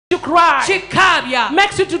cry,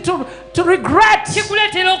 makes you to regret.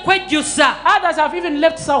 Others have even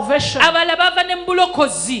left salvation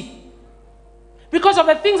because of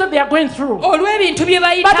the things that they are going through. But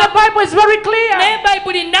the Bible is very clear.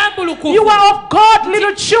 You are of God,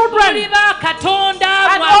 little children,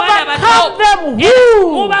 and overcome them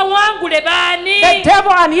who? The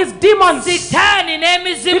devil and his demons. Because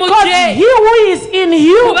he who is in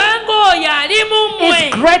you is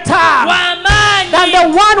greater than the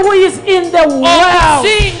one who is in the world.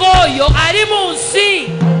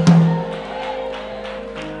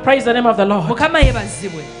 Praise the name of the Lord.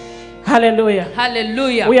 Hallelujah.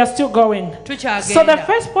 Hallelujah. We are still going. So the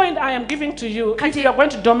first point I am giving to you, if you are going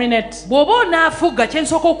to dominate,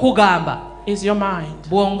 is your mind.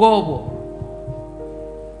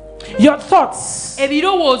 Your thoughts.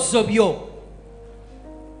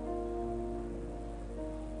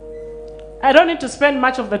 I don't need to spend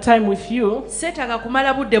much of the time with you to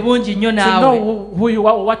know who you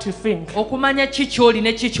are or what you think.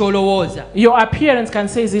 Your appearance can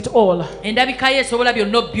say it all.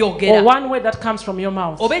 Or one word that comes from your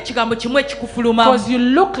mouth. Because you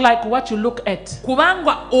look like what you look at.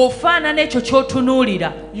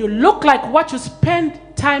 You look like what you spend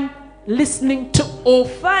time listening to.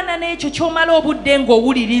 If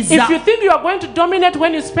you think you are going to dominate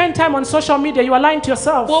when you spend time on social media, you are lying to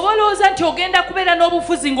yourself.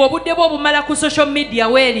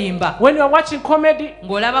 When you are watching comedy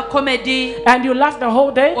and you laugh the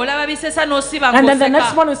whole day, and then the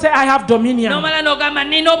next one you say, I have dominion.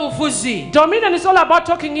 Dominion is all about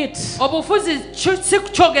talking it. It's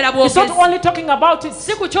not only talking about it,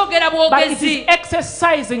 but it is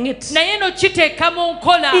exercising it.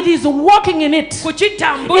 It is walking in it. It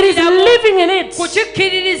is living in it.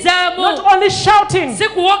 Not only shouting,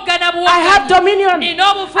 I have dominion.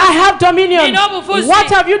 I have dominion. What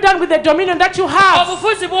have you done with the dominion that you have?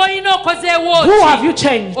 Who have you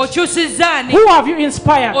changed? Who have you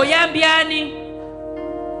inspired?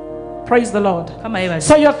 Praise the Lord.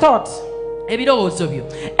 So your thoughts,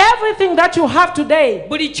 everything that you have today,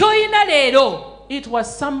 it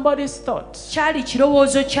was somebody's thought.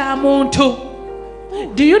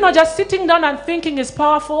 Do you know just sitting down and thinking is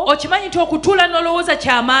powerful? What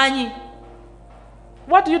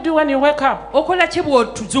do you do when you wake up? Of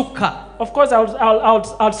course,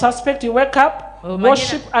 I'll suspect you wake up,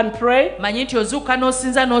 worship and pray. Then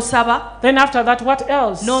after that, what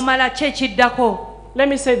else? Let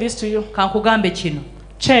me say this to you.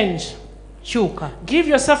 Change. Give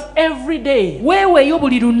yourself every day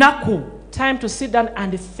time to sit down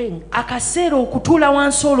and think.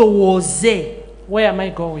 Where am I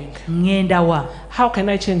going? How can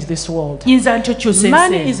I change this world?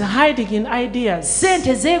 Money is hiding in ideas. And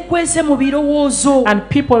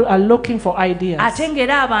people are looking for ideas. And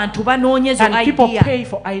people pay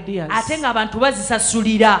for ideas.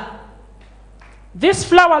 This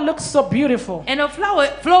flower looks so beautiful. But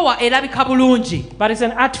it's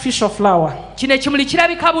an artificial flower.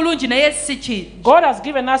 God has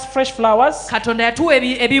given us fresh flowers. But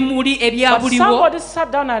somebody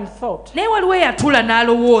sat down and thought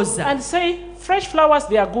and say, fresh flowers,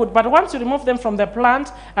 they are good, but once you remove them from the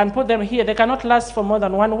plant and put them here, they cannot last for more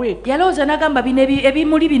than 1 week. So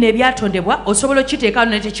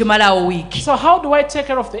how do I take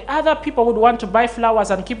care of the other people who would want to buy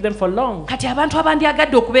flowers and keep them for long?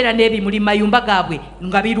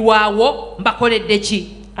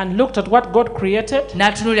 And looked at what God created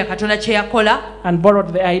and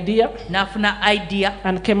borrowed the idea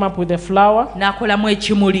and came up with a flower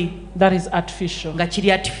that is artificial.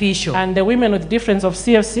 And the women with difference of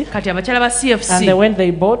CFC, and they went, they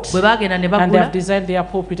bought, and they have designed their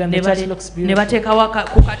pulpit, and the church looks beautiful.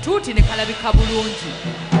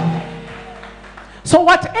 So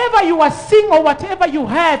whatever you are seeing or whatever you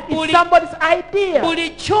have is somebody's idea.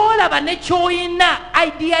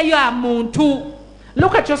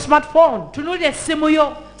 Look at your smartphone.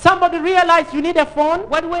 Somebody realized you need a phone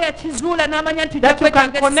that you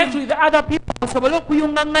can connect with other people.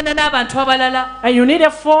 And you need a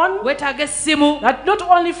phone that not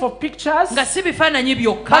only for pictures, but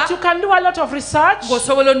you can do a lot of research. You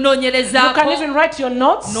can even write your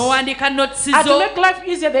notes. And to make life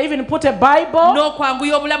easier, they even put a Bible. They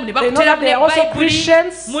know that they are also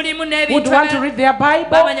Christians who would want to read their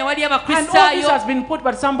Bible. And all this has been put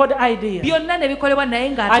by somebody's idea. And you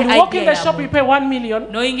walk in the shop, you pay 1 million.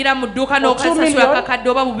 Or 2 million, or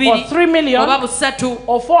 3 million,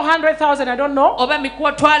 or 400,000, I don't don't know,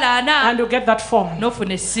 and you get that phone.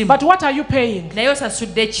 But what are you paying?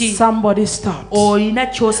 Somebody stopped.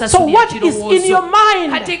 So what is in your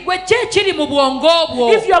mind? If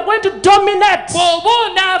you are going to dominate,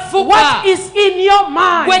 what is in your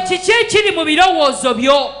mind?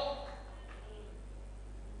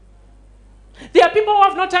 There are people who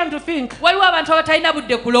have no time to think.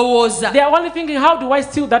 They are only thinking, how do I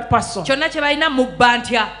steal that person?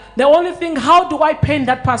 They only think, how do I pain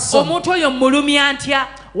that person?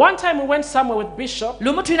 One time we went somewhere with Bishop.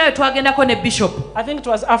 I think it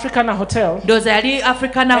was Africana Hotel. And it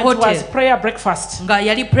was prayer breakfast.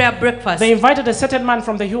 They invited a certain man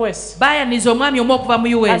from the US. And this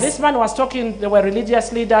man was talking. There were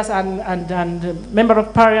religious leaders and member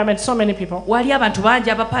of parliament, so many people. And he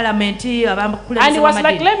was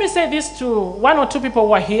like, let me say this to one or two people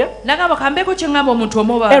who are here.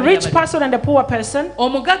 A rich person and a poor person,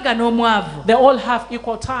 they all have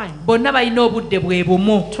equal time.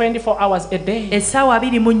 24 hours a day.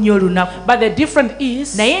 But the difference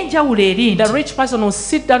is, the rich person will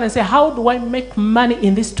sit down and say, how do I make money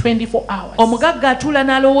in these 24 hours? And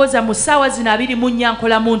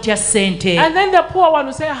then the poor one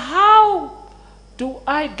will say, how do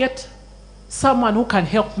I get someone who can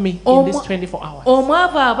help me in these 24 hours?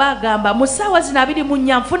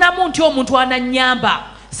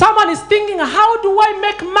 Someone is thinking, how do I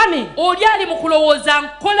make money?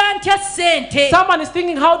 Someone is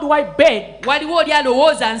thinking, how do I beg? But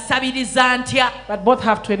both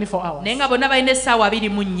have 24 hours.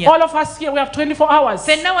 All of us here, we have 24 hours.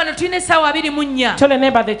 Tell your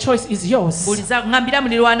neighbor, the choice is yours. A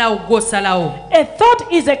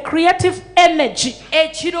thought is a creative energy.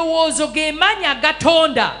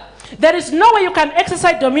 There is no way you can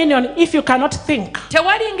exercise dominion if you cannot think. The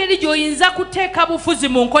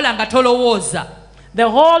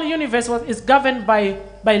whole universe is governed by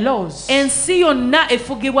laws.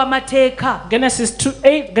 Genesis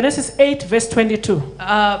 8 verse 22.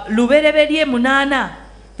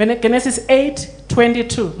 Genesis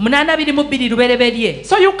 8:22.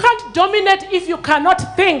 So you can't dominate if you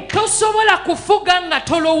cannot think.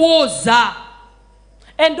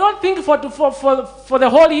 And don't think for the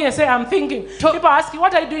whole year. Say, I'm thinking. People ask you,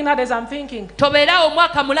 what are you doing nowadays? I'm thinking.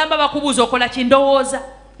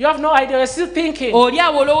 You have no idea. You're still thinking.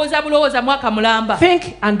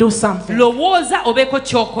 Think and do something.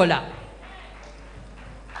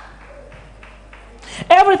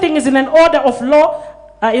 Everything is in an order of law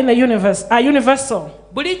in the universe. Universal.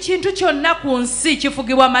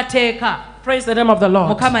 Praise the name of the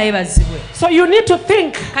Lord. So you need to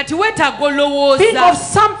think. Think of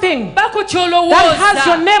something that has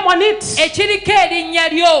your name on it.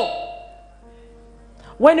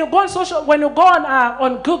 When you go on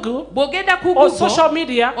on Google or social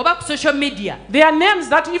media, there are names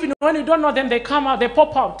that even when you don't know them, they come out, they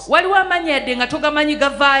pop out.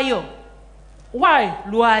 Why?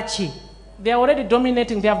 They are already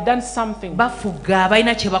dominating. They have done something. Tell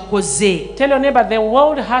your neighbor, the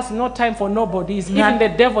world has no time for nobody. Even the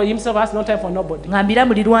devil himself has no time for nobody. Many people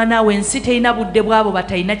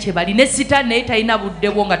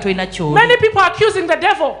are accusing the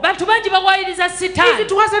devil. If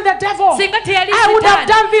it wasn't the devil, I would have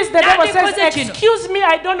done this. The devil says, excuse me,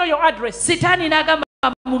 I don't know your address.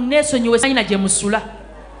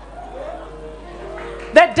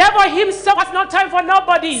 The devil himself has no time for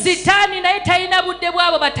nobody. And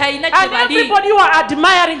everybody you are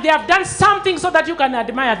admiring, they have done something so that you can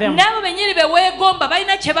admire them.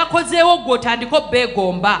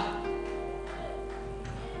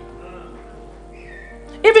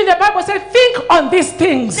 Even the Bible says, think on these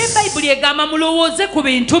things. Think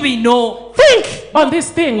on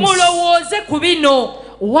these things.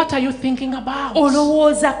 What are you thinking about? What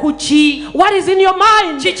is in your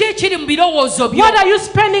mind? What are you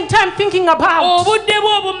spending time thinking about?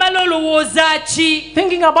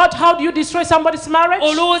 Thinking about how do you destroy somebody's marriage?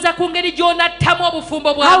 How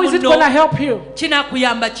is it going to help you?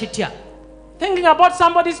 Thinking about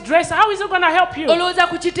somebody's dress, how is it going to help you?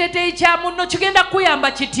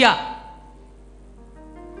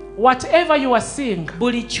 Whatever you are seeing,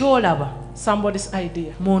 somebody's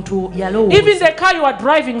idea. Even the car you are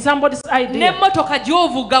driving, somebody's idea.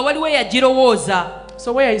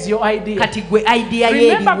 So where is your idea?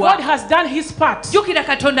 Remember, God has done his part. He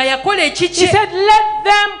said, let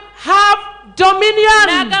them have dominion.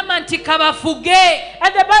 And the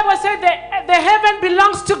Bible said the heaven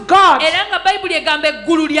belongs to God,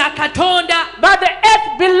 but the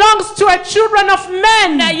earth belongs to a children of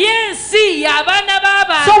men.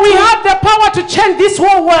 So we have the power to change this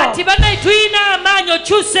whole world. We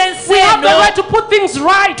have the right to put things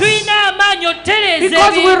right, because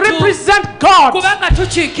we represent God. We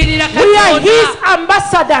are His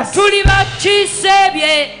ambassadors.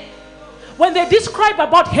 When they describe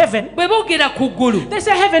about heaven, they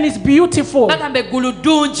say heaven is beautiful. I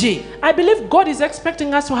believe God is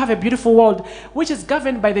expecting us to have a beautiful world which is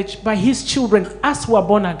governed by His children, us who are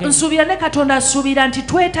born again.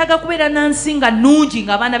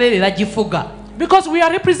 Because we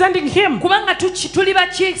are representing Him. But you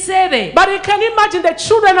can imagine the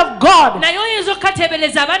children of God are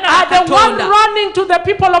the one running to the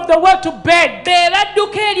people of the world to beg. Tell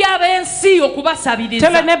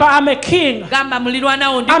a neighbor, I'm a king. I'm a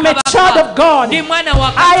child of God.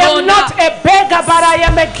 I am not a beggar, but I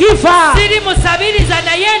am a giver.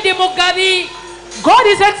 God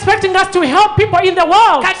is expecting us to help people in the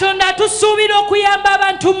world.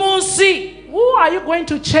 Who are you going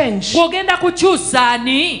to change?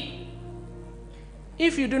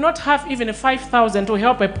 If you do not have even 5,000 to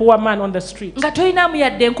help a poor man on the street. Look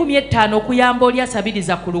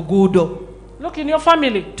in your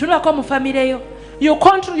family. You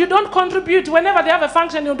don't contribute. Whenever they have a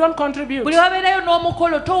function, you don't contribute.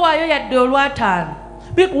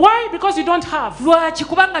 Why? Because you don't have.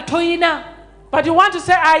 But you want to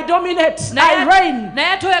say, I dominate, I reign.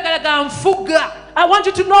 I want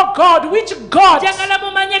you to know God. Which God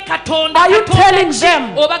are you telling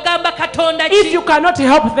them if you cannot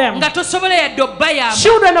help them?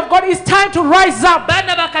 Children of God, it's time to rise up.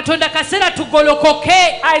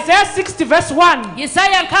 Isaiah 60 verse 1. Say,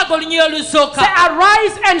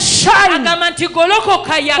 arise and shine, for your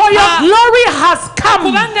glory has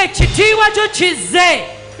come.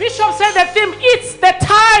 Bishop said the theme, it's the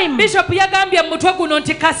time. Bishop and Isaiah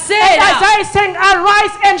is saying,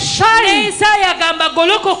 arise and shine, for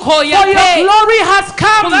your glory has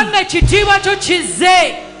come.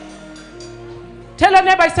 Tell a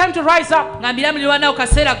neighbor, it's time to rise up.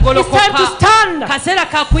 It's time to stand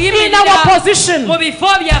in our position.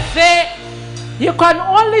 You can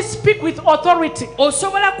only speak with authority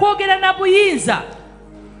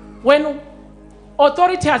when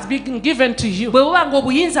authority has been given to you, and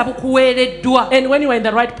when you are in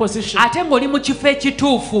the right position.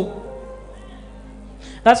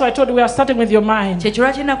 That's why I told you we are starting with your mind.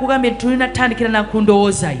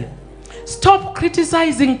 Stop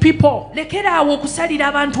criticizing people.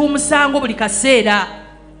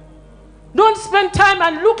 Don't spend time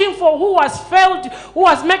and looking for who has failed, who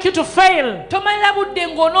has made you to fail.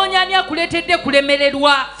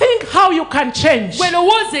 Think how you can change.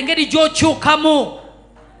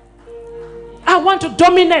 I want to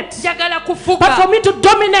dominate. But for me to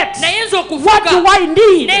dominate, what do I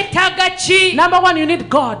need? Number one, you need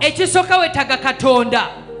God.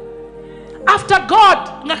 After God,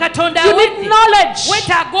 you need knowledge of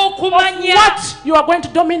what you are going to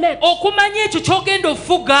dominate.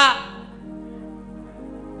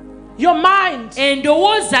 Your mind,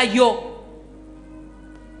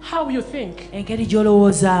 how you think.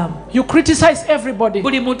 You criticize everybody.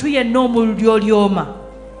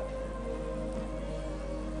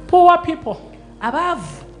 Poor people,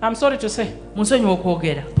 I'm sorry to say,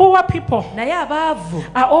 poor people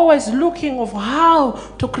are always looking of how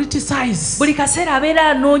to criticize.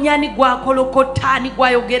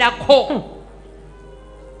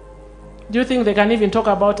 Do you think they can even talk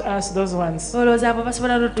about us, those ones? It's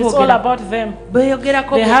all about them. They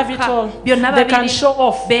have it all. They can show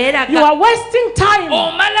off. You are wasting time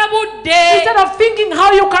instead of thinking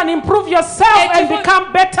how you can improve yourself and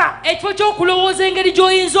become better.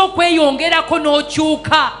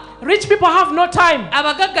 Rich people have no time.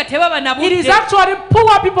 It is actually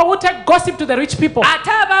poor people who take gossip to the rich people.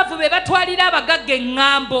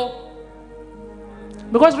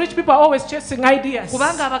 Because rich people are always chasing ideas.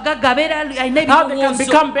 How they can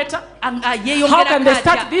become better. How can they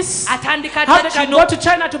start this? How they can go to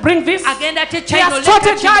China to bring this. They are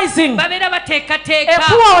strategizing. A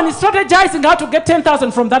poor one is strategizing how to get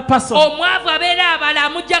 10,000 from that person.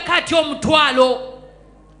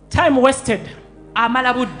 Time wasted.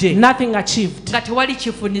 Nothing achieved.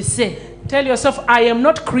 Tell yourself, I am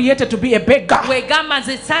not created to be a beggar.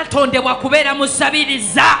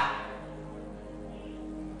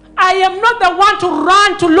 I I am not the one to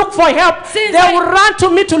run to look for help. They will run to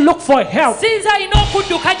me to look for help. Tell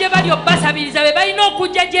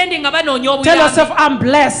yourself, I'm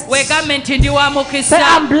blessed. Say,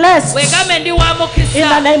 I'm blessed. In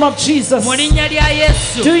the name of Jesus.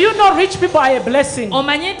 Do you know rich people are a blessing?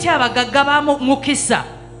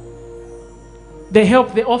 They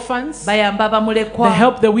help the orphans. They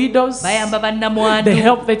help the widows. They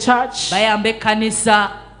help the church.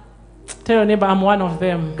 Tell your neighbor, I'm one of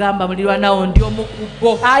them.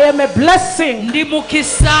 I am a blessing.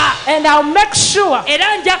 And I'll make sure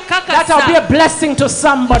that I'll be a blessing to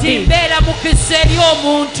somebody. In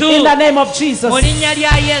the name of Jesus.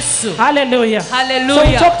 Hallelujah. So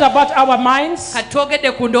we talked about our minds.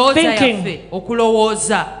 Thinking.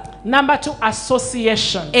 Number 2,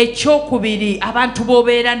 association. If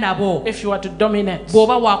you are to dominate,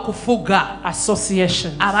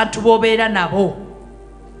 association.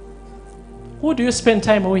 Who do you spend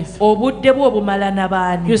time with?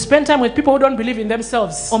 You spend time with people who don't believe in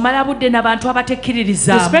themselves. You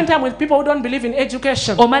spend time with people who don't believe in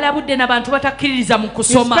education. You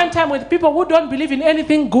spend time with people who don't believe in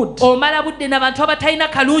anything good. All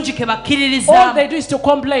they do is to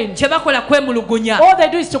complain. All they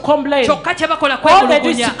do is to complain. All they do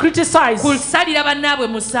is to criticize.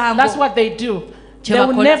 That's what they do. They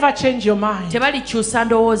will never change your mind.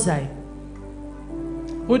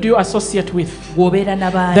 Who do you associate with?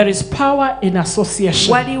 There is power in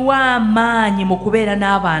association.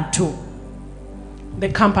 The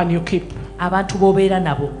company you keep.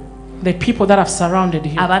 The people that have surrounded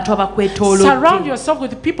you. Surround yourself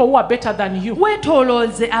with people who are better than you.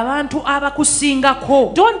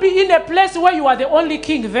 Don't be in a place where you are the only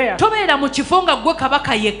king there. You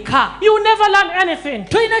will never learn anything.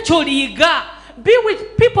 Be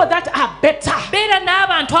with people that are better.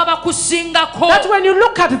 That when you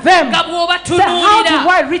look at them, say, how do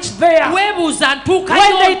I reach there? When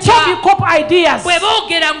they talk, you copy ideas.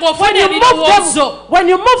 When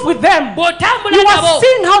you move with them, you are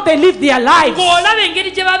seeing how they live their lives.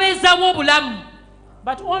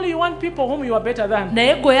 But only you want people whom you are better than.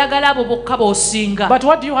 But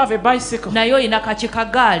what do you have? A bicycle.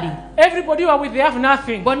 Everybody you are with, they have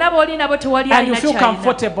nothing. And you feel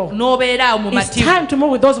comfortable. It's time to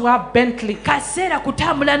move with those who have Bentley. Who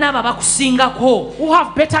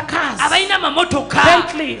have better cars.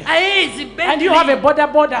 Bentley. And you have a border.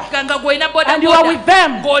 And you are with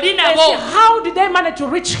them. And say, how did they manage to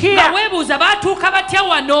reach here?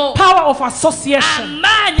 Power of association.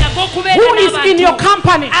 Who is in your company?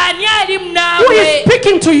 Who is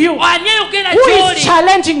speaking to you? Who is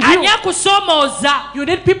challenging you? You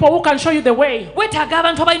need people who can show you the way.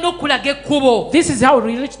 This is how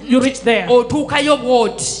you reach there.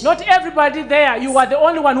 Not everybody there. You are the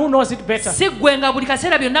only one who knows it better.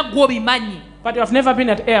 But you have never been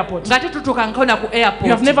at airport. You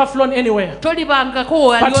have never flown anywhere. But you are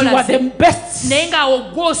the best.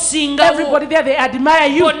 Everybody there, they admire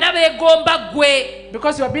you.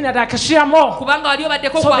 Because you have been at a cashier mall. So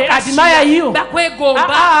they admire you.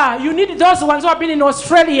 You need those ones who have been in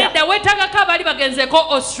Australia.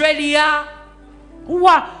 Who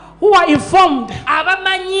are informed.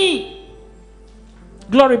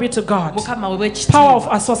 Glory be to God. Power of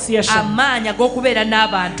association. There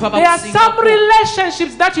are some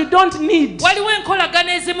relationships that you don't need.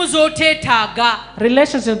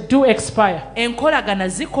 Relationships do expire. They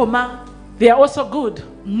are also good.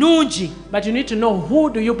 But you need to know, who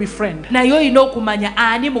do you befriend?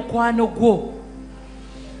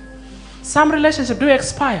 Some relationships do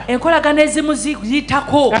expire. And wake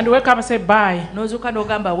up and say, bye.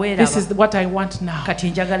 This is what I want now.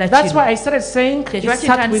 That's why I started saying,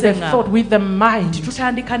 start with the thought, with the mind.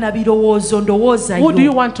 Who do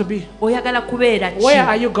you want to be? Where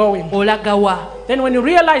are you going? Then when you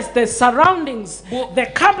realize the surroundings, the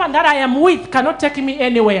company that I am with cannot take me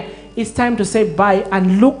anywhere, it's time to say bye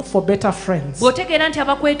and look for better friends. Like I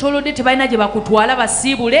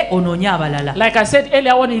said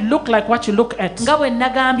earlier on, you look like what you look at.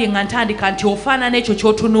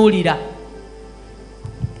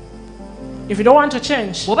 If you don't want to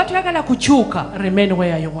change, remain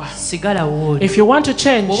where you are. If you want to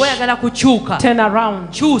change, turn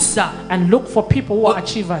around and look for people who are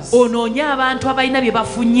achievers. People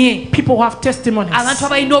who have testimonies.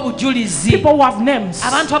 People who have names.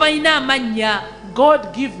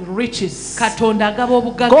 God gives riches.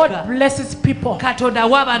 God blesses people.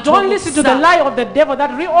 Don't listen to the lie of the devil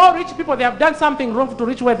that all rich people, they have done something wrong to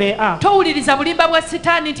reach where they are.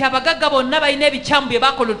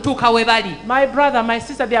 My brother, my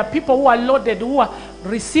sister, there are people who are loaded, who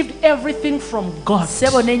received everything from God.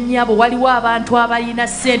 Sebo ne nnyabo waliwo abantu abalina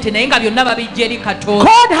ssente naye nga byonna babijja eri Katonda.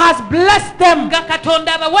 God has blessed them. Nga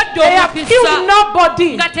Katonda abawadde They have killed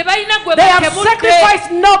nobody. nga tebalina gwe They have bakemudde,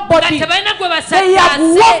 sacrificed nobody. nga tebalina gwe They have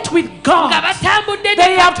basaddase, walked with God. nga batambudde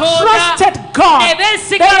They ne have Katonda, trusted God. ne They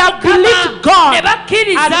beesiga have Mukama, believed God. ne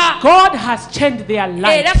bakkiriza, And God has changed their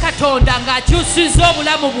era life. Katonda ng'akyusizza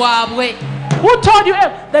obulamu bwabwe. Who told you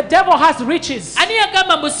the devil has riches? Ani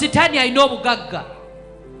yagamba mbu Sitaani alina obugagga?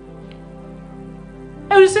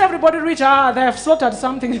 And you see everybody rich. They have slaughtered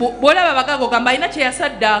something. Bw'olaba abagagga ogamba alina kye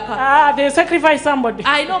yasaddaaka, They sacrifice somebody.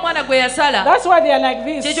 alina omwana gwe yasala. That's why they are like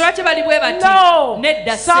this. Kyekyo lwaki bali bwe bati? No.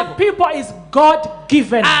 Nedda Some ssebo. people is God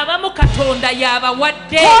given. Abamu Katonda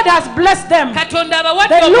y'abawadde. God has blessed them. Katonda abawadde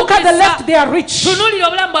They look at the omukisa. left, they are rich. Tunuulira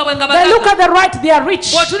obulamu bwabwe nga They look bagagga. at the right, they are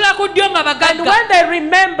rich. Bw'otunula ku ddyo nga And bagagga. when they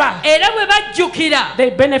remember, Era bwe bajjukira they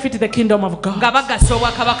benefit the kingdom of God. nga bagasa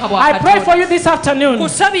obwakabaka bwa I pray for Katonda. you this afternoon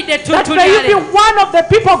Kusabidde that may you be tutulyale. one of the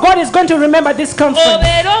people God is going to remember this conference.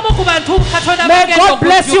 Obeere omu ku bantu Katonda May bagenda God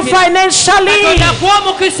bless you okujjukira. financially. Katonda kuwa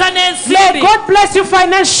omukisa May n'ensimbi. God bless you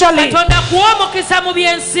financially. Katonda kuwa omukisa mu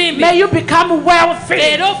by'ensimbi. May you become wealthy.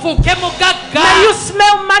 Era ofuuke mugagga. May you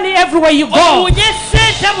smell money everywhere you go. Owunye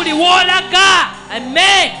ssente buli w'olaga.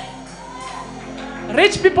 Amen.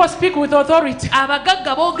 Rich people speak with authority.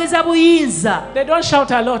 Abagagga boogeza buyinza. They don't shout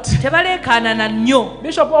a lot. Tebaleekaanana nnyo.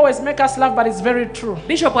 Bishop always make us laugh, but it's very true.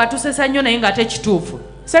 Bishop atusesa nnyo naye ng'ate kituufu.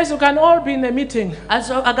 Says you can all be in a meeting.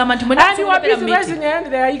 Agamba nti And you are busy raising your hand,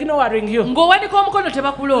 they are ignoring you. ng'owanika omukono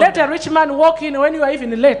tebakulonda. Let a rich man walk in when you are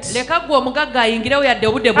even late. Leka gwe omugagga ayingirewo yadde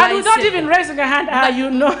obudde And without bwayise. even raising a hand, you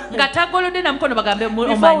know. Nga tagolodde na mukono bagambe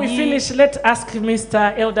Before we omanyi. finish, let's ask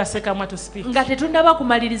Mr. Elder Sekamwa to speak. Nga tetundaba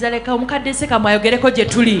kumaliriza leka omukadde Sekamwa ayogereko gye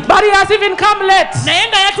tuli. But he has even come late. Naye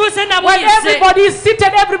nga yatuuse na When buyise. everybody is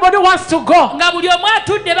seated, everybody wants to go. Nga buli omu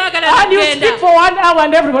atudde baagala And you kugenda. speak for 1 hour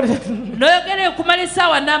and everybody. N'oyogera okumala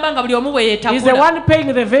essaawa nnamba nga buli omu bwe He's the yeetakula. one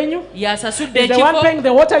paying the venue. Yasasudde He's the one ekifo. paying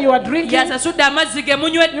the water you are drinking. Yasasudde amazzi ge You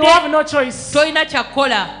munywedde. have no choice. Tolina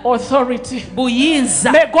kyakukola. Authority.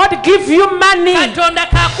 Buyinza. May God give you money Katonda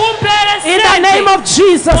kakumpeere in the name ssente of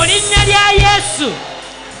Jesus. mu linnya lya Yesu.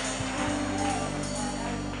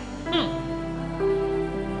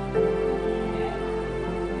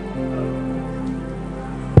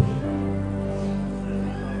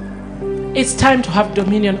 It's time to have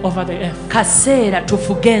dominion over the earth. Kaseera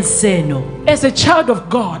tufuge ensi eno. As a child of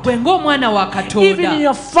God, Bwe ng'omwana wa even in Katonda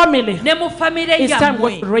your family, ne mu famire it's time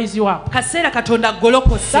God yammwe. to raise you up. Kaseera Katonda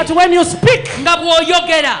golokose. That when you speak, Nga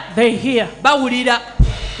bw'oyogera they hear. bawulira.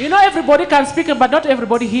 You know, everybody can speak, but not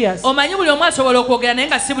everybody hears. Omanyi buli omu asobola okwogera naye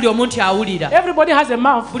nga si buli omu nti awulira. Everybody has a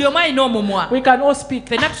mouth. Buli omu alina omumwa. We can all speak.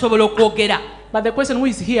 Ffenna tusobola okwogera. But the question, who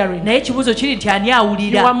is hearing? Naye ekibuuzo kiri nti ani You are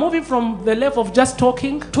awulira. moving from the level of just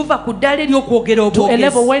talking Tuva ku ddaala ery'okwogera to a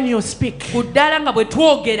level obwogezi. when you speak, Ku ddaala nga bwe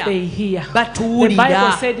twogera they hear. The batuwulira.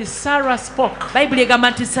 Bible said Sarah spoke. Bayibuli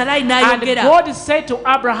egamba nti Salaayi And n'ayogera. God said to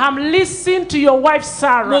Abraham, listen to your wife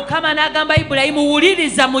Sarah. Mukama n'agamba Ibulayimu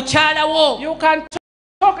wuliriza mukyala wo. You can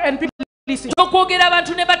talk and people listen. Okwogera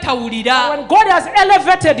abantu ne batawulira. When God has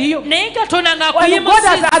elevated you, Naye Katonda when God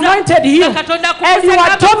has anointed you, nga Katonda and you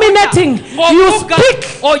are dominating, you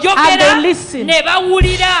speak and oyogera they listen. ne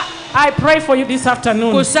bawulira. I pray for you this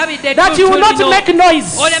afternoon Kusabidde that you will not tulino. make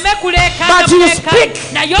noise Oleme kuleekaana but you buleekaana.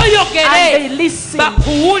 speak Naye and oyogere they listen.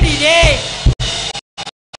 bakuwulire.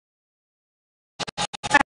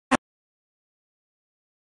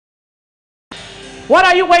 What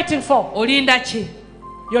are you waiting for? Olinda ki?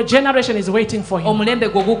 Your generation is waiting for you. Omulembe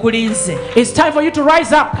gwo gukulinze. It's time for you to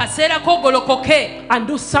rise up Kaseera kogolokoke and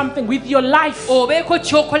do something with your life. obeeko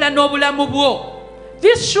ky'okola n'obulamu bwo.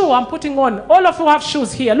 This shoe I'm putting on, all of you have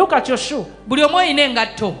shoes here. Look at your shoe. Buli omu olina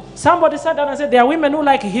engatto. Somebody sat down and said, there are women who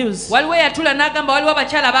like heels. Waliwo eyatula n'agamba waliwo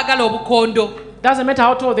abakyala abaagala obukondo. Doesn't matter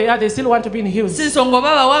how tall they are, they still want to be in heels. Si nsonga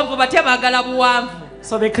oba bawanvu batya baagala buwanvu.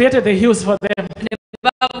 So they created the heels for them.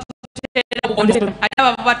 Babuteera bukondo. Ate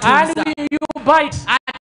baba And batuuza. you bite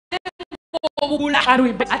Obugula. and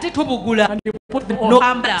we bite Ate tubugula. and you put them No.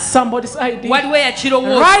 on somebody's idea. Waliwo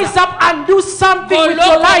eyakirowooza. Rise up and do something with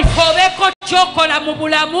your life. Obeeko ky'okola mu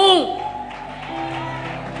bulamu.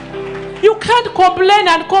 You can't complain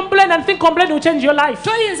and complain and think complaining will change your life.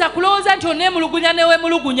 Toyinza kulowooza nti oneemulugunya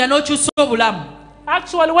neweemulugunya n'okyusa obulamu.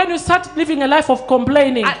 Actually, when you start living a life of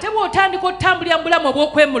complaining, Ate bw'otandika otambulira mu bulamu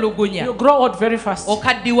obw'okwemulugunya you grow old very fast.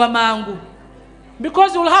 okaddiwa mangu.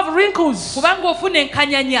 Because you will have wrinkles. Kubanga ofuna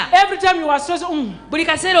enkanyanya. Every time you are stressed, Buli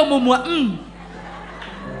kaseera omumwa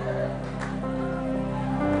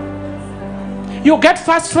you get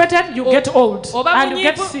frustrated, you get old, oba and you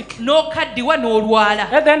get munyiivu sick. n'okaddiwa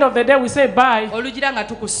n'olwala. At the end of the day, we say bye. Olugira nga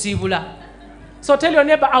tukusiibula. So tell your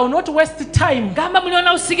neighbor, I will not waste time to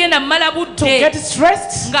get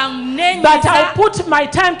stressed, but I'll put my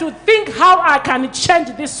time to think how I can change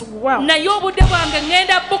this world. Say,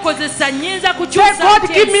 God,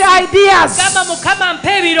 give me ideas.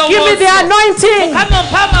 Give me the anointing.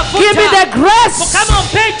 Give me the grace.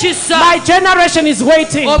 My generation is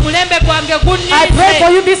waiting. I pray for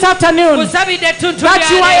you this afternoon that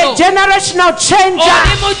you are a generational changer.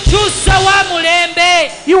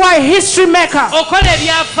 You are a history maker. You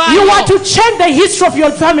want to change the history of your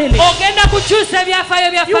family.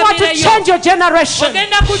 You want to change your generation.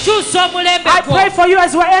 I pray for you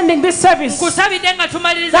as we're ending this service,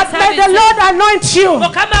 that may the Lord anoint you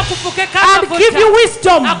and give you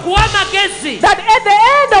wisdom, that at the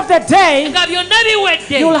end of the day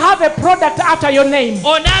you'll have a product after your name.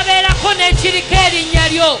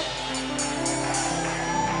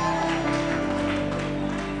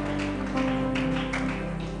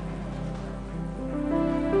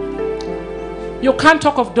 You can't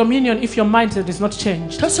talk of dominion if your mindset is not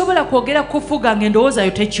changed.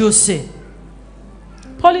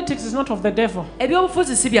 Politics is not of the devil.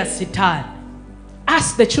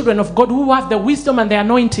 Ask the children of God who have the wisdom and the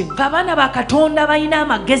anointing.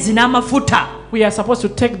 We are supposed to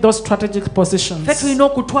take those strategic positions. And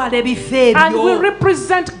we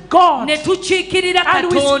represent God. And we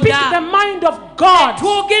speak the mind of God.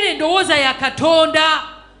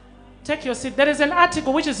 Take your seat. There is an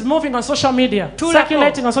article which is moving on social media,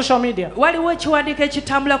 circulating on social media,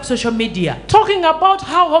 talking about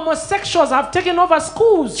how homosexuals have taken over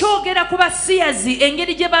schools. And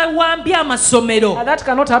that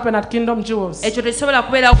cannot happen at Kingdom Jewels. That's why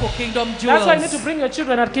you need to bring your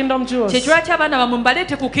children at Kingdom Jewels. Rest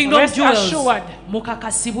assured.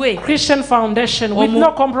 Christian foundation with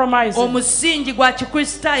no compromise. But the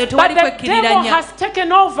devil has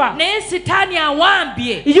taken over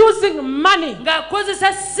using money.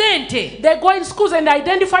 They go in schools and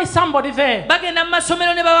identify somebody there. It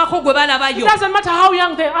doesn't matter how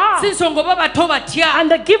young they are. And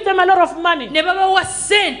they give them a lot of money.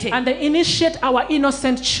 And they initiate our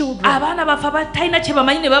innocent children.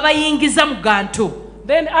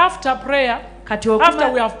 Then after prayer, after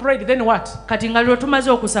we have prayed, then what?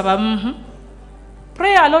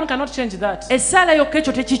 Prayer alone cannot change that.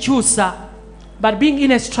 But being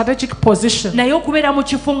in a strategic position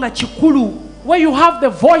where you have the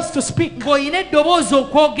voice to speak.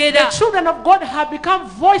 The children of God have become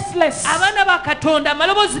voiceless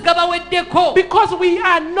because we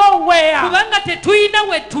are nowhere.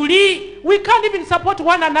 We can't even support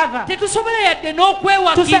one another. To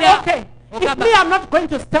say, okay, if me I'm not going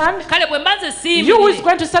to stand, you who is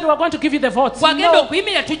going to stand, we're going to give you the votes. No.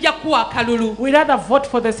 We rather vote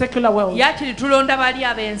for the secular world,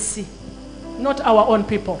 not our own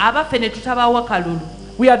people.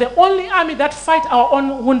 We are the only army that fight our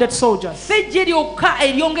own wounded soldiers.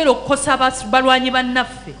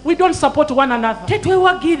 We don't support one another. And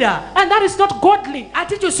that is not godly.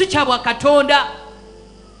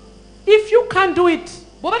 If you can't do it,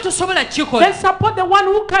 then support the one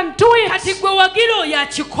who can do it,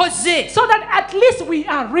 so that at least we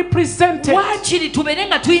are represented.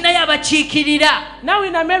 Now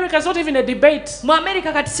in America it's not even a debate. They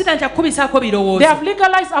have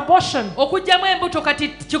legalized abortion.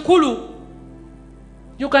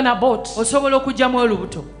 You can abort.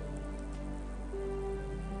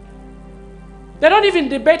 They don't even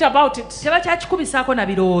debate about it.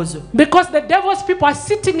 Because the devil's people are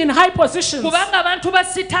sitting in high positions. And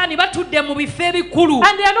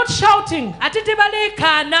they are not shouting.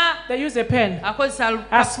 They use a pen.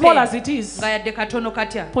 As small as it is.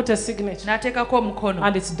 Put a signature.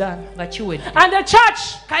 And it's done. And the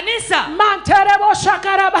church,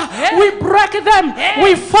 we break them.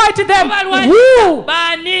 We fight them. Woo!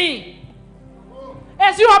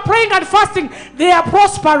 As you are praying and fasting, they are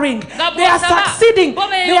prospering. They are succeeding.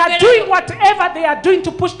 They are doing whatever they are doing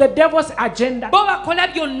to push the devil's agenda.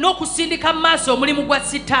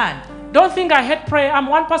 Don't think I hate prayer. I'm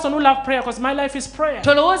one person who loves prayer because my life is prayer.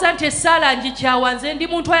 But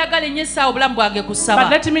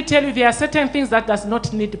let me tell you, there are certain things that does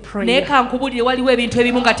not need prayer.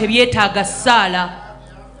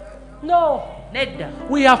 No.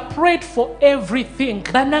 We have prayed for everything.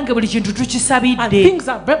 And things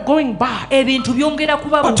are going bad.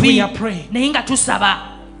 But we are praying.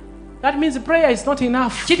 That means prayer is not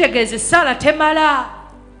enough.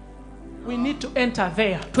 We need to enter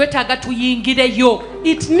there.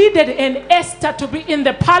 It needed an Esther to be in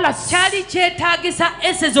the palace.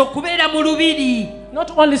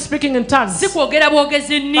 Not only speaking in tongues, but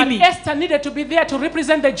Esther needed to be there to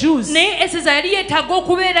represent the Jews. The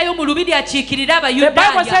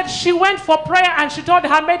Bible said she went for prayer and she told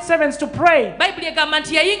her maidservants to pray.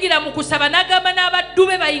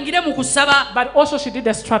 But also she did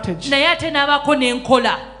a strategy.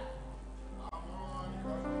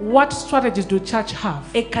 What strategies do church have?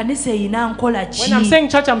 When I'm saying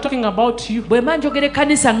church, I'm talking about you. Church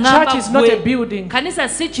is not a building. Church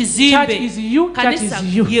is you. Church is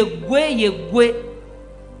you.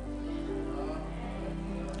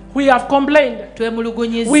 We have complained.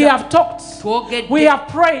 We have talked. We have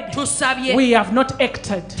prayed. We have not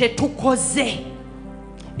acted.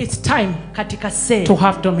 It's time to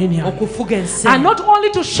have dominion. And not only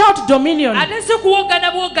to shout dominion,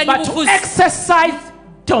 but to exercise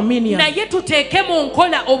dominion.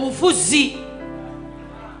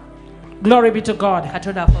 Glory be to God.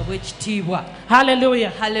 Hallelujah.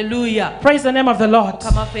 Hallelujah. Praise the name of the Lord.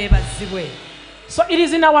 So it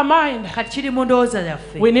is in our mind.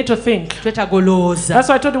 We need to think. That's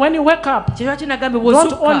why I told you, when you wake up,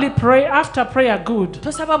 don't only pray after prayer good,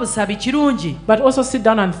 but also sit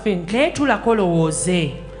down and think,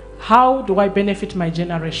 how do I benefit my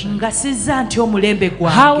generation?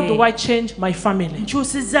 How do I change my family?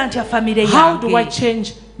 How do I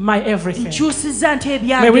change my everything?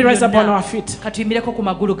 May we rise up on our feet.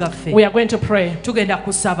 We are going to pray.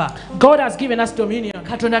 God has given us dominion.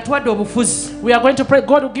 We are going to pray.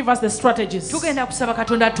 God will give us the strategies. God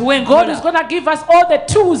is going to give us all the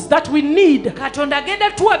tools that we need to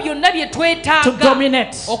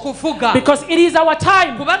dominate. Because it is our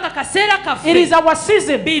time. It is our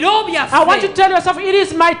season. I want you to tell yourself, it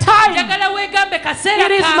is my time.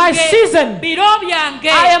 It is my season.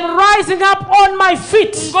 I am rising up on my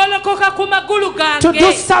feet to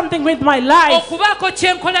do something with my life.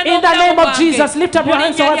 In the name of Jesus, lift up your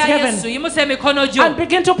hands towards heaven and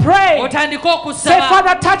begin to pray. Say,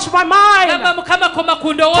 Father, touch my mind.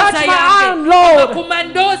 Touch my arm, Lord.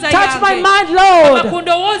 Touch my mind, Lord.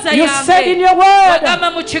 You said in your word,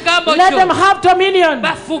 let them have dominion.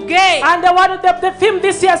 And the theme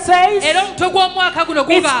this year says,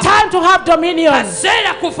 it's time to have dominion.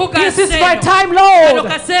 This is my time,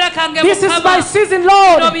 Lord. This is my season,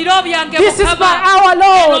 Lord. This is my hour,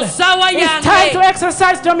 Lord. It's time to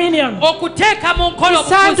exercise dominion. It's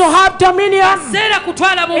time to have dominion.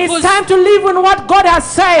 It's time to live in what God has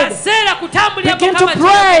said. Begin to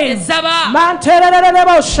pray. In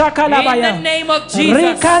the name of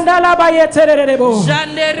Jesus. In the name of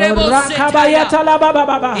Jesus.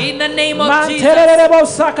 In the name of Jesus.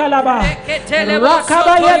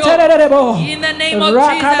 In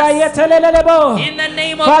the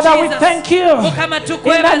name of Father, we thank you.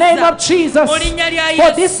 In the name of Jesus,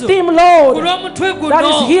 for this team, Lord, that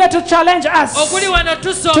is here to challenge us,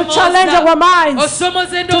 to challenge our minds,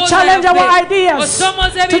 to challenge our ideas,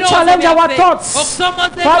 to challenge our thoughts.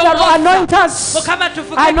 Father, anoint us,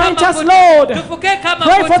 Lord.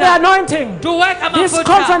 Pray for the anointing. This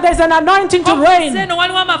conference, there is an anointing to reign,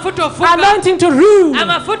 anointing to rule,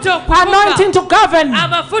 anointing to govern.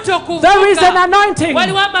 There is an anointing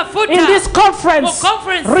in this conference.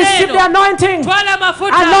 Receive the anointing.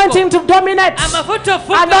 Anointing to dominate.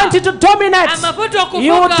 Anointing to dominate.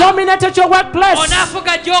 You dominated your workplace.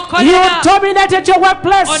 You dominated your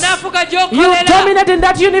workplace. You dominate in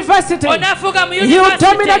that university. You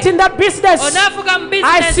dominate in that business.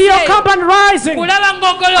 I see your company rising.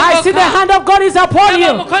 I see the hand of God is upon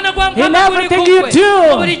you. In everything you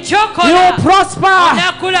do, you prosper.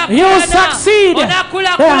 You succeed.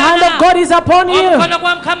 The hand of God is upon you.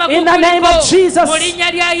 In the name of Jesus.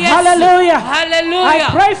 Hallelujah. I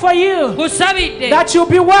pray for you that you'll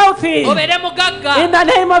be wealthy. In the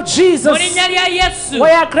name of Jesus.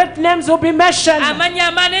 Where great names will be mentioned.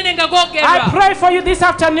 I pray for you this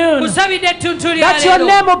afternoon that your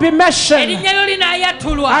name will be mentioned.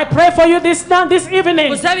 I pray for you this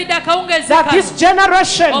evening that this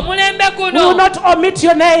generation will not omit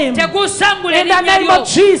your name. In the name of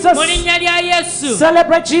Jesus.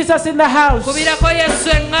 Celebrate Jesus in the house.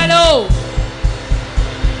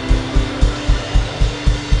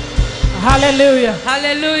 Hallelujah.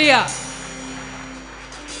 Hallelujah.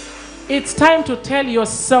 It's time to tell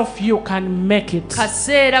yourself you can make it.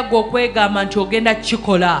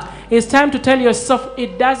 It's time to tell yourself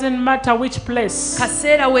it doesn't matter which place.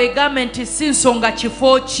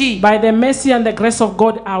 By the mercy and the grace of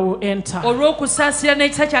God, I will enter.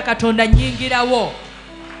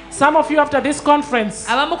 Some of you after this conference,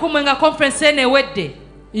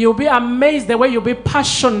 you'll be amazed the way you'll be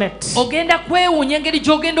passionate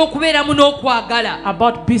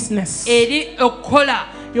about business.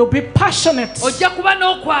 You'll be passionate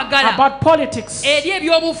about politics.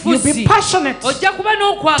 You'll be passionate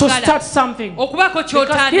to start something.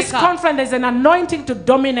 Because this conference is an anointing to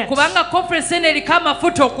dominate in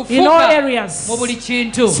all areas.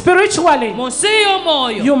 Spiritually,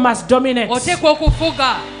 you must dominate.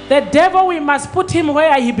 The devil, we must put him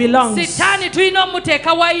where he belongs.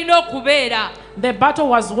 The battle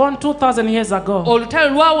was won 2,000 years ago.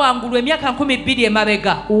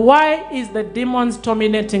 Why is the demons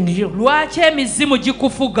dominating you?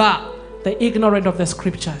 The ignorant of the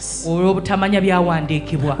scriptures. Why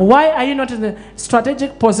are you not in the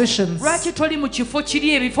strategic positions?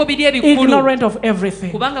 Ignorant of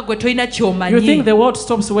everything. You think the world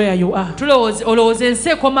stops where you are. The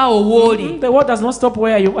world does not stop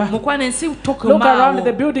where you are. Look around,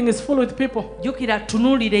 the building is full with people. So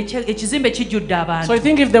you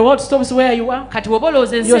think if the world stops where you are,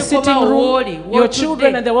 your sitting room, your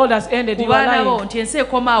children, and the world has ended, you are lying.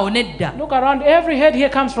 Look around, every head here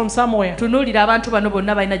comes from somewhere. And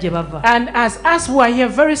as us who are here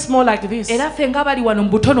very small like this, think about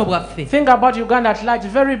Uganda at large,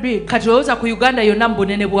 very big. It has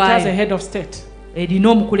a head of state.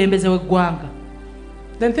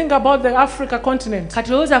 Then think about the Africa continent.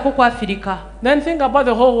 Then think about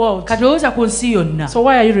the whole world. So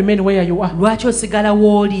why are you remaining where you are?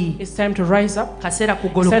 It's time to rise up. It's time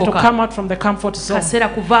to come out from the comfort zone.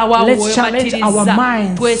 Let's challenge our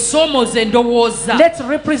minds. Let's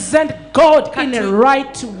represent God in a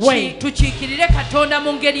right way. Put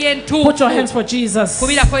your hands for Jesus.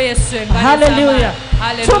 Hallelujah.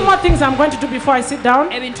 Two more things I'm going to do before I sit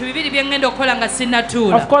down.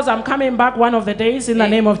 Of course, I'm coming back one of the days in the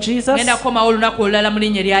name of Jesus.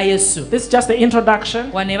 This is just the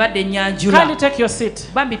introduction. Kindly take your seat.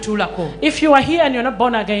 If you are here and you're not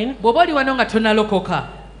born again,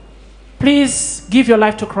 please give your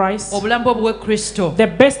life to Christ. The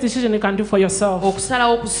best decision you can do for yourself. If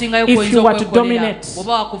you are to dominate,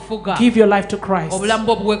 give your life to Christ. In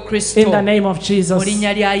the name of Jesus.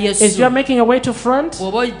 As you are making your way to front,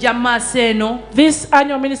 this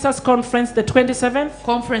annual ministers conference, the 27th,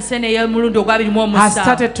 has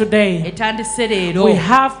started today. We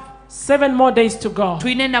have 7 more days to go.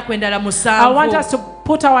 I want us to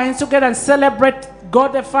put our hands together and celebrate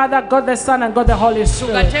God the Father, God the Son, and God the Holy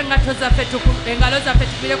Spirit. Isn't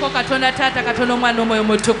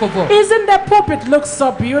the pulpit look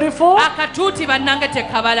so beautiful? Is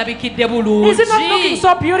it not looking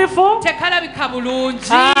so beautiful?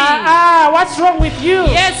 What's wrong with you?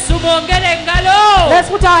 Let's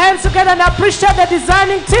put our hands together and appreciate the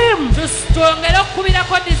designing team.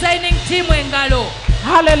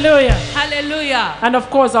 Hallelujah. Hallelujah. And of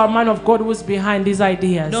course, our man of God who's behind these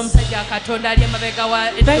ideas.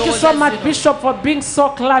 Thank you so much, Bishop, for being so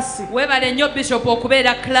classy.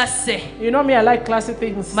 You know me, I like classy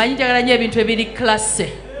things.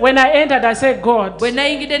 When I entered, I said, God,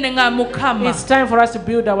 it's time for us to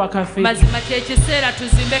build our cathedral.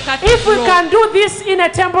 If we can do this in a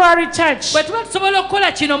temporary church,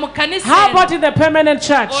 how about in the permanent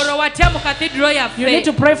church? You need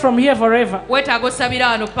to pray from here forever.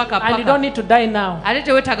 And you don't need to die now.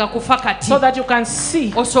 So that you can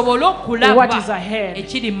see what is ahead.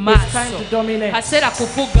 It's time to dominate.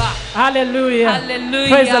 Hallelujah.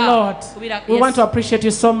 Praise the Lord. We want to appreciate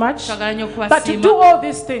you so much. But to do all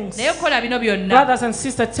these things, brothers and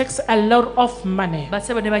sisters, takes a lot of money.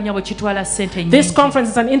 This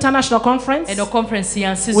conference is an international conference.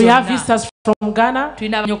 We have visitors from Ghana,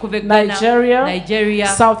 Nigeria,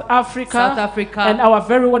 South Africa, and our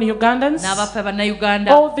very own Ugandans.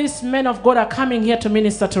 All these men of God are coming here to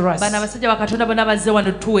minister to us.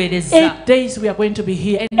 8 days we are going to be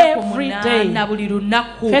here every day.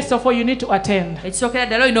 First of all, you need to attend.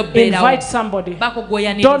 Invite somebody.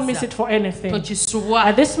 Don't miss it for anything.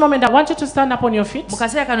 At this moment, I want you to stand up on your feet.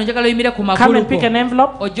 Come and pick an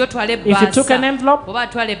envelope. If you took an envelope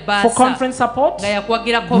for conference support,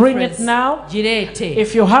 bring it now.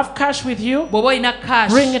 If you have cash with you, bring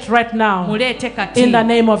it right now. In the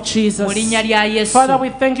name of Jesus. Father, we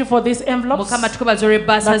thank you for these envelopes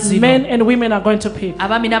that men and women are going to pick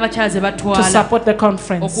to support the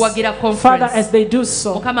conference. Father, as they do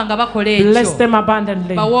so, bless them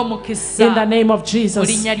abundantly. In the name of Jesus.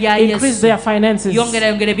 Increase their finances.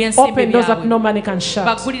 Open doors that no money can shut.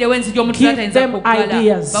 Give them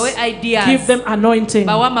ideas. Give them anointing.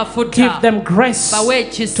 Give them grace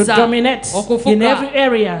to dominate met in every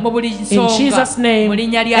area. In Jesus' name,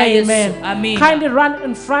 amen. Kindly run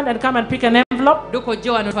in front and come and pick an envelope.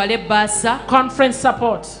 Conference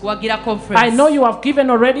support. I know you have given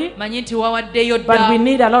already, but we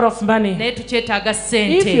need a lot of money.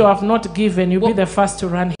 If you have not given, you'll be the first to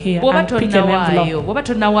run here and pick an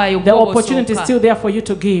envelope. The opportunity is still there for you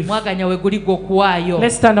to give.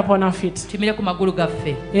 Let's stand up on our feet.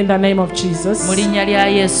 In the name of Jesus.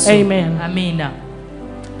 Amen.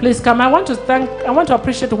 Please come. I want to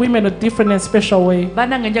appreciate women in a different and special way.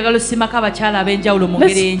 Let's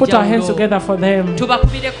put our hands together for them.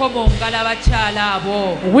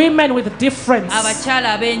 Women with difference.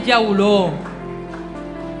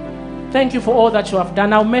 Thank you for all that you have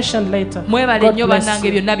done. I'll mention later. God bless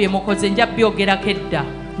you.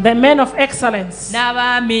 The men of excellence.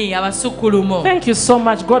 Thank you so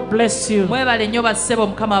much. God bless you.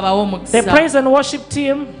 The praise and worship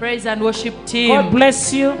team. God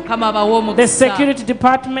bless you. The security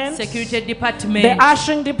department. The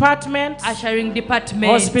ushering department.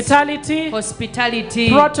 Hospitality.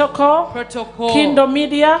 Protocol. Kingdom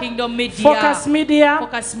Media. Focus Media.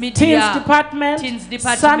 Teens department.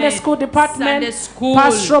 Sunday school department.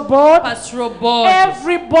 Pastoral board.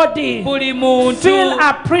 Everybody feel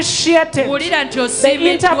appreciated. The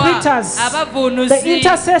interpreters, the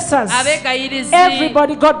intercessors,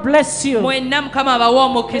 everybody, God bless you. May I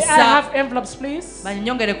have envelopes, please?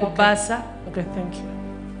 Okay, thank you.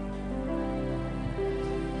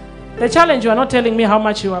 The challenge, you are not telling me how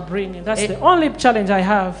much you are bringing. That's the only challenge I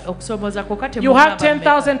have. You have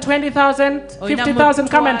 10,000, 20,000, 50,000.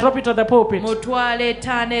 Come and drop it on the pulpit.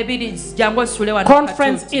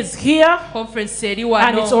 Conference is here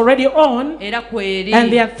and it's already on.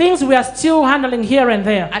 And there are things we are still handling here and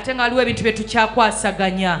there.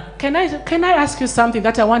 Can I ask you something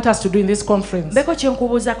that I want us to do in this conference?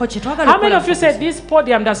 How many of you said this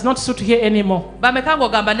podium does not suit here anymore?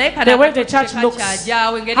 The way the church looks.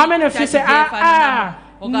 How many of you say,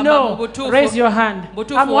 no, raise your hand.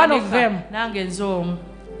 I'm one of them.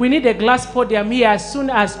 We need a glass podium here as soon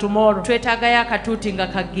as tomorrow.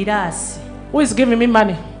 Who is giving me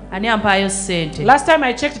money? Last time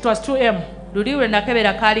I checked, it was 2M. But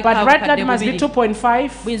right now it must be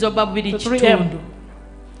 2.5 to 3M.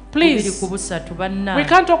 Please, we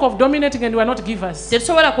can't talk of dominating and we are not givers.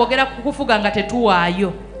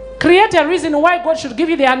 Create a reason why God should give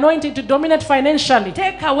you the anointing to dominate financially,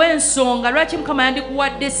 so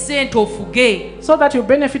that you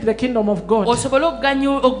benefit the kingdom of God.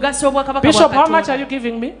 Bishop, how much are you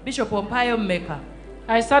giving me?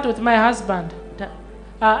 I start with my husband.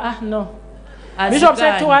 No. Bishop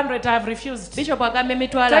said 200. I have refused. Take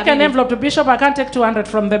an envelope to Bishop. I can't take 200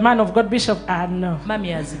 from the man of God. Bishop, no.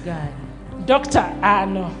 Doctor,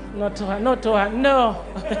 no. Not 200. No.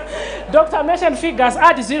 Doctor, mention figures.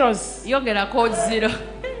 Add zeros. Code 0.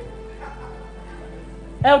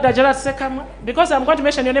 Elder Gerard Sekam, because I'm going to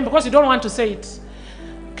mention your name because you don't want to say it.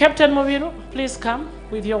 Captain Moviru, please come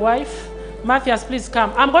with your wife. Matthias, please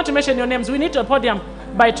come. I'm going to mention your names. We need a podium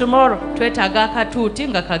by tomorrow. Thank you,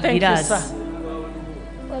 sir.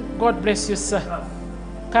 God bless you, sir.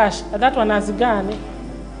 Cash, that one has gone.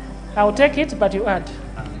 I'll take it, but you add.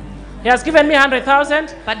 He has given me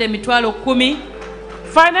 100,000.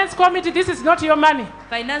 Finance committee, this is not your money.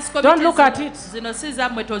 Don't look at it.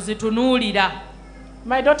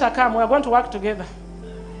 My daughter, come. We're going to work together.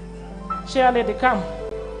 Share lady, come.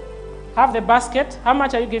 Have the basket. How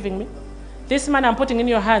much are you giving me? This money I'm putting in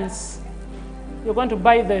your hands. You're going to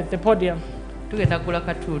buy the podium.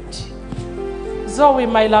 Zoe,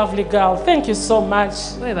 my lovely girl, thank you so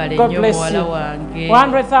much. God bless you.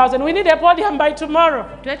 100,000. We need a podium by tomorrow.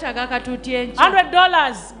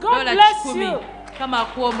 $100. God bless you.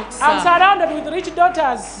 I'm surrounded with rich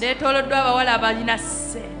daughters.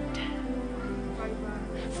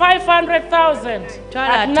 500,000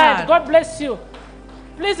 at night. God bless you.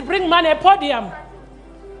 Please bring money, a podium.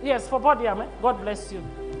 Yes, for podium. God bless you.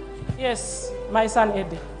 Yes, my son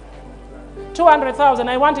Eddie. 200,000.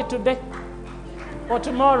 I want it today. For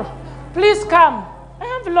tomorrow. Please come.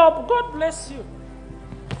 Envelope. God bless you.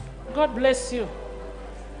 God bless you.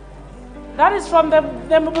 That is from the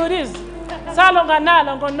Buddhists. Salonga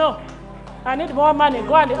Nalongo, no. I need more money.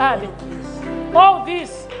 Go and add it. All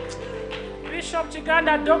this. Bishop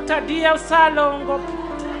Kiganda, Dr. D.L. Salongo.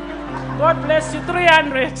 God bless you.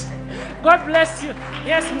 300. God bless you.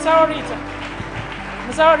 Yes, Msaorita.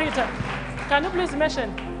 Msaorita. Can you please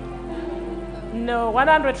mention? No.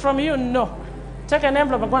 100 from you? No. Take an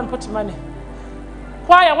envelope and go and put money.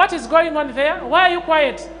 Choir, what is going on there? Why are you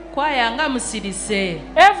quiet?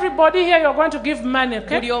 Everybody here, you're going to give money,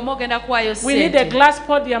 okay? We need a glass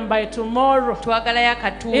podium by tomorrow.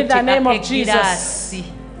 In the name of Jesus.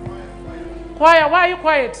 Choir, why are you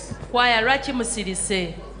quiet?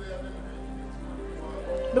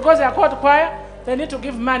 Because they are called choir, they need to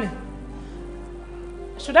give money.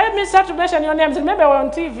 Should I start to mention your names? Remember, we're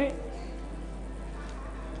on TV.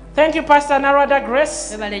 Thank you, Pastor Narada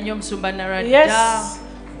Grace. Yes.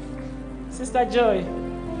 Sister Joy.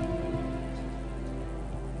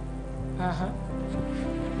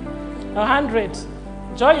 100.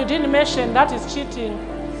 Joy, you didn't mention. That is cheating.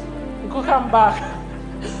 Go come back.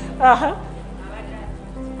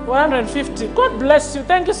 150. God bless you.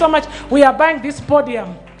 Thank you so much. We are buying this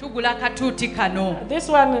podium. This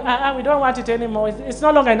one, we don't want it anymore. It's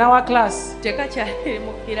no longer in our class.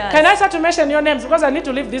 Can I start to mention your names? Because I need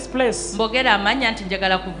to leave this place. Do you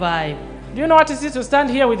know what it is to stand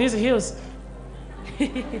here with these heels?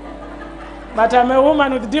 But I'm a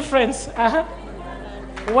woman with difference.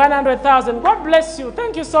 100,000. God bless you.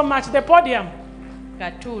 Thank you so much. The podium.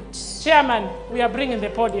 Chairman, we are bringing the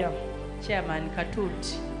podium. Chairman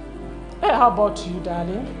Katut. Hey, how about you,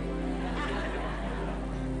 darling?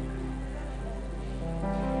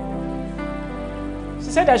 She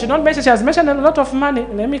said I should not mention. She has mentioned a lot of money.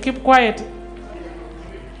 Let me keep quiet.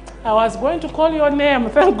 I was going to call your name.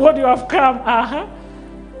 Thank God you have come.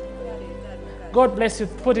 God bless you.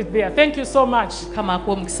 Put it there. Thank you so much. Madam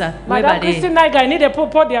Christine Naiga, I need a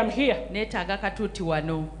podium here.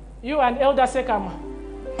 You and Elder Sekama.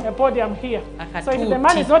 A podium here. So if the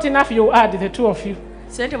money is not enough, you add the two of you.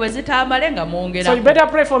 So you better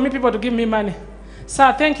pray for me, people, to give me money.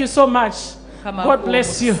 Sir, thank you so much. God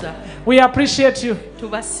bless you. We appreciate you.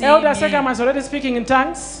 Elder Sekama is already speaking in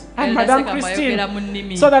tongues. And Madam Christine,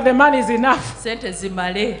 so that the money is enough.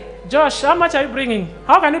 Josh, how much are you bringing?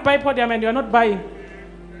 How can you buy podium and you're not buying?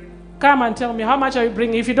 Come and tell me, how much are you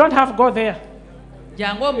bringing? If you don't have, go there. You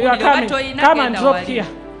are coming. Come and drop here.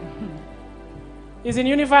 He's in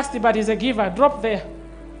university, but he's a giver. Drop there.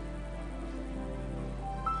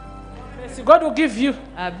 God will give you.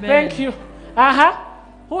 Amen. Thank you.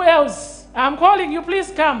 Who else? I'm calling you.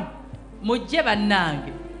 Please come.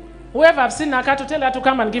 Whoever I've seen Nakato, tell her to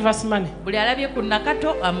come and give us money.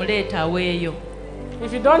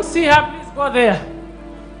 If you don't see her, please go there.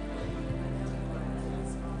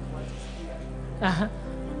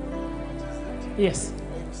 Yes.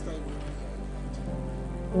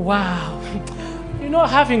 Wow. You know,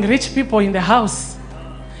 having rich people in the house,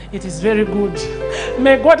 it is very good.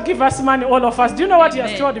 May God give us money, all of us. Do you know what He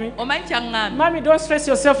has told me? Mommy, don't stress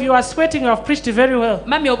yourself. You are sweating. You have preached very well.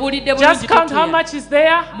 Just count how much is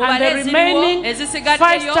there, and the remaining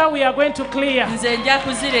 5-star we are going to clear. Hallelujah!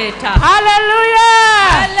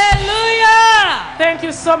 Hallelujah! Thank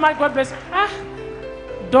you so much. God bless you.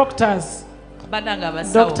 Doctors.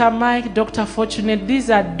 Dr. Mike, Dr. Fortunate, these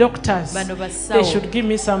are doctors. They should give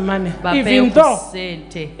me some money. Even though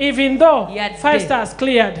 5 stars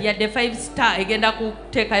cleared. You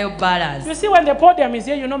see, when the podium is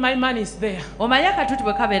here, you know my money is there. So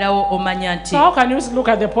how can you look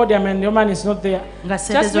at the podium and your money is not there?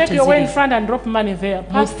 Just make your way in front and drop money there.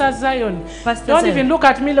 Pastor Zion, don't even look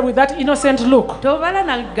at me with that innocent look.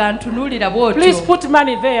 Please put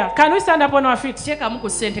money there. Can we stand up on our feet?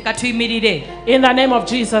 In the name of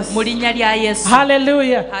Jesus.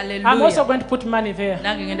 Hallelujah. I'm also going to put money there.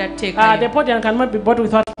 The podium cannot be bought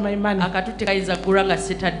without my money. In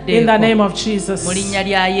the name of Jesus.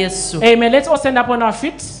 Amen. Let's all stand up on our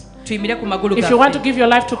feet. If you want to give your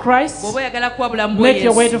life to Christ, make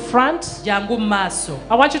your way to front.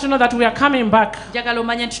 I want you to know that we are coming back.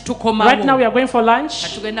 Right now we are going for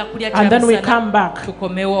lunch, and then we come back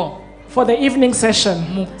for the evening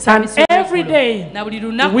session. And every day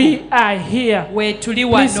we are here.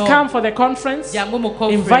 Please come for the conference.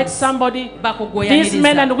 Invite somebody. These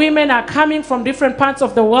men and women are coming from different parts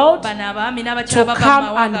of the world to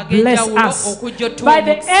come and bless us. By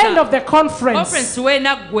the end of the conference,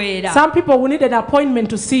 some people will need an appointment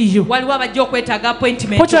to see you. Put your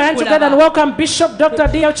hands together and welcome Bishop Dr.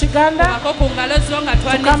 D.L. Kiganda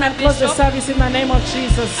to come and close the service in the name of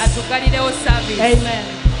Jesus. Amen.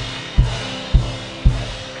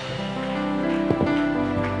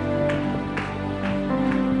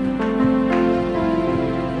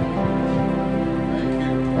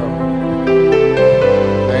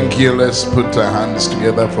 Thank you. Let's put our hands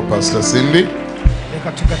together for Pastor Cindy.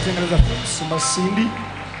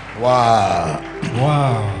 Wow.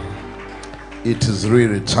 Wow. It is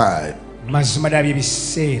really time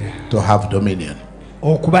to have dominion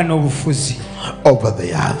over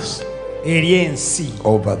the earth.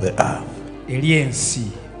 Over the earth.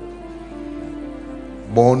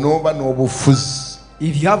 bw'onooba n'obufuzi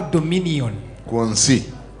if you have dominion ku nsi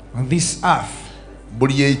on this earth,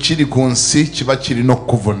 buli ekiri ku nsi kiba kirina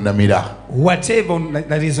okukuvunnamira. whatever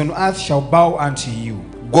that is on earth shall bow unto you.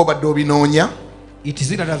 Gw'obadde obinoonya It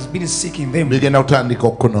is it that has been seeking them. bigenda kutandika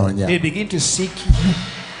okukunoonya. They begin to seek you.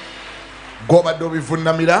 Gw'obadde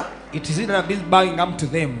obivunnamira It is it that has been bowing unto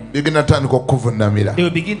them. bigenda kutandika okukuvunnamira They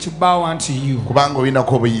will begin to bow unto you kubanga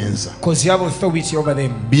olinako obuyinza. because you have authority over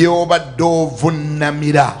them. By'obadde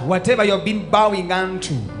ovunnamira Whatever you have been bowing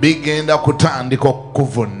unto, bigenda kutandika they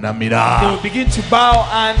okukuvunnamira. will begin to bow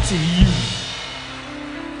unto you.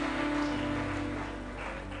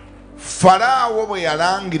 Falaawo bwe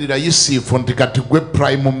yalangirira Yusufu nti kati gwe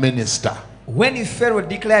prime minister. When Pharaoh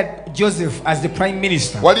declared Joseph as the prime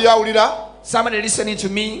minister, Wali awulira? somebody listening to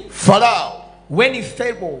me, Falaawo when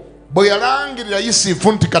Pharaoh bwe yalangirira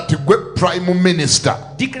Yusufu nti kati gwe prime minister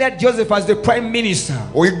declared Joseph as the prime minister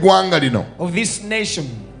ow'eggwanga lino, of this nation,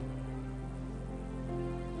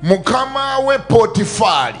 mukama we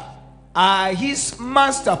Potifaali his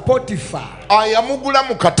master Potiphar ayamugula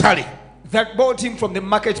mu katale that bought him from the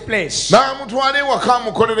marketplace n'amutwala ewaka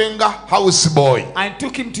amukolere nga house boy. and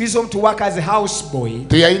took him to his home to work as a houseboy,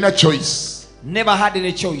 Teyalina choice never had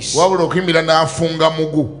any choice wabula okuyimirira n'afunga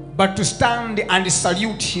mugu but to stand and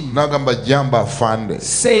salute him. n'agamba jjamba afande.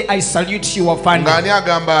 Say, I salute you, Afande. Ng'ani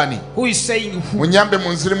agamba ani? Who is saying who? Munyambe mu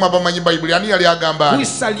nzirimu abamanyi Bayibuli, ani yali agamba Who ani? is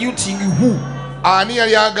saluting who? Ani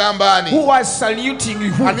yali agamba ani? Who was saluting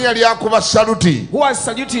who? Ani yali akuba saluti? Who was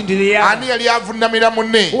saluting to the other? Ani yali avunnamira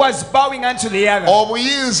munne? Who was bowing unto the other?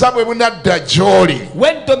 Obuyinza bwe bunadda gy'oli,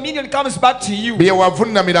 When dominion comes back to you, bye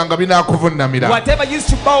wavunnamiranga binaakuvunnamira, whatever used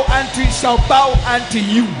to bow unto it shall bow unto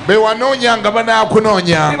you. be wanoonyanga People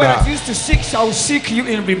banaakunoonyanga, that used to seek shall seek you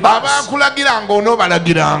in reverse. abaakulagiranga People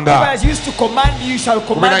onoobalagiranga. that used to command you shall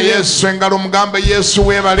Kubira command you. Yesu engalo mugambe Yesu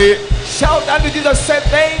weebale. Shout unto Jesus, say,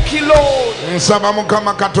 thank you, Lord. Nsaba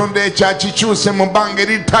Mukama Katonda ekyakikyuse mu bbanga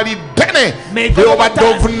eritali ddene, May God by'obadde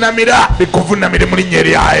overturn- ovunnamira bikuvunnamire mu linnya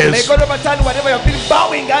erya May Yesu. God overturn whatever you have been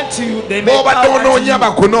bowing unto you. They may Bw'obadde bow unto onoonya you.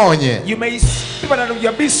 bakunoonye, You may people that you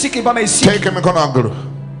have been seeking, but may seek. teeka emikono waggulu,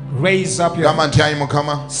 Raise up your gamba nti ayi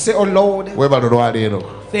Mukama say, oh Lord, weebale olwaleero.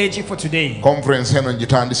 thank you for today. Conference eno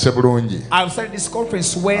ngitandise bulungi, I've started this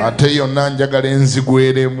conference well, ate yonna njagala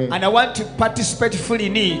enzigweremu and I want to participate fully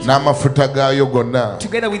in it, n'amafuta gaayo gonna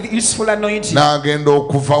together with useful anointing. n'agenda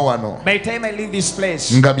okuva wano By the time I leave this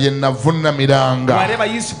place, nga bye navunnamiranga, whatever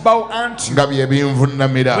I used to bow unto, nga bye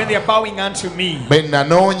binvunnamira, when they are bowing unto me, be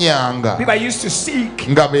nanoonyanga people I used to seek,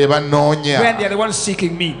 nga be when bannoonya, they are the ones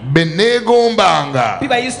seeking me, be neegombanga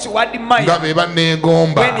people I used to nga admire, be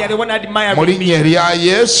banneegomba, when they are the one mu admiring linnya me.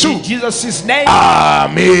 erya Yesu. In Jesus' name,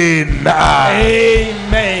 Amiina.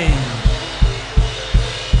 amen.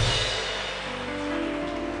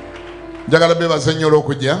 Njagala beebaze nnyo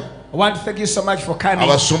olw'okujja. I want to thank you so much for coming.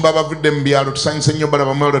 Abasumba abavudde mu byalo tusanyuse nnyo bala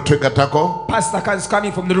bamwe twegattako. Pastor Khan is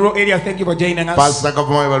coming from the rural area. Thank you for joining us. Pastor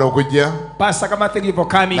Kavuma webala okujja. Pastor Kama, thank you for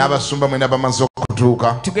coming. N'abasumba mwena bamaze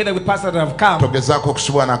okutuuka. Together with Pastor that have come, Togezaako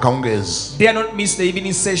okusubwa n'akawungeezi. they are not miss the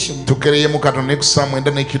evening session. Tukereyemu katono ne ku saa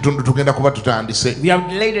 9 n'ekitundu tugenda kuba tutandise. We have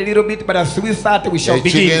delayed a little bit, but at 3:30 we shall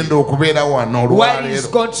begin. Ekigenda okubeera wano While is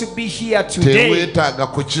olwaleero going to be here today, teweetaaga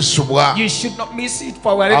kukisubwa. you should not miss it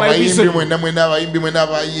for whatever Abayimbi reason. mwena abayimbi mwena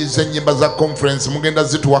abayiiza ennyimba za conference mugenda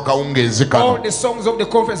zituwa kawungeezi All kano. the songs of the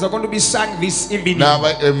conference are going to be sung this evening.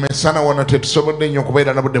 Mesana wano tetusobodde nnyo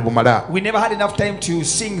okubeera na budde bumala. We never had enough time to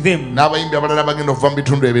sing them. N'abayimbi abalala bagenda okuva mu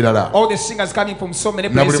bitundu ebirala. All the singers coming from so many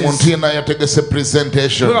Na buli muntu places. yenna yategese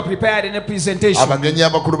presentation. We were prepared in a presentation. Abagenyi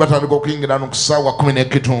abakulu batandika okuyingira no ku ssaawa 10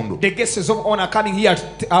 n'ekitundu. The guests of honor coming here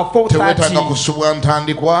at Teweetaaga 4:30. kusubwa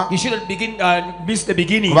ntandikwa You shouldn't miss the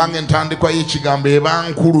beginning, kubanga entandikwa y'ekigambo eba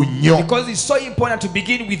nkulu nnyo because it's so important to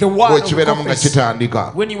begin with the word of the bw'ekibeeramu nga conference.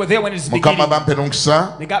 kitandika. When you were there when it's Mukama beginning, bampe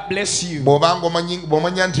n'omukisa. may God bless you.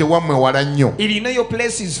 Bw'omanya nti ewammwe wala nnyo, If you know your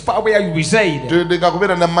place is far where you reside, toleka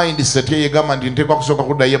kubeera ne mindset eyegamba nti nteekwa kusooka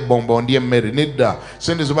kuddayo ebbombo ndya emmere. Nedda,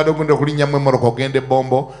 sente zobadde ogenda okulinnyamu emmoroka ogenda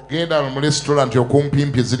ebbombo, genda mu restaurant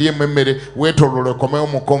okumpimpi ziryemu emmere, weetoolole okomewo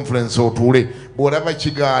mu conference otuule. Bw'olaba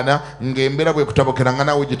kigaana ng'embeera bwe kutabukira nga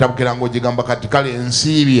naawe gitabukira ng'ogigamba kati kale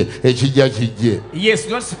ensiibye ekijja kijje. yes,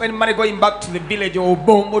 don't spend money going back to the village or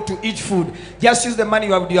Bombo to eat food. Just use the money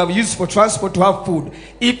you have used for transport to have food.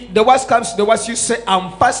 If the worst comes to the worst, you say,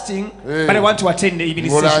 I'm fasting, but I want to attend the evening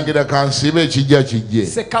session. Ng'olangira kansiibe ekijja kijje.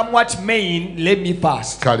 Say, come what may, let me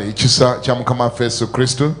fast. Kale ekisa kya Mukama waffe Yesu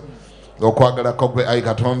Kristo, okwagala ko gwe Ayi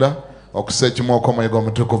Katonda, okusa ekimu okw'Omwoyo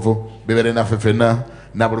Omutukuvu bibeere naffe ffenna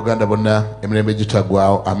n'abooluganda bonna emirembe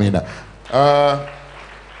gitaggwaawo. Amiina.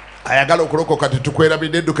 ayagala okulokoka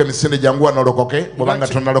tetukwerabidde edduka emisinde jangu wanolokoke bwobanga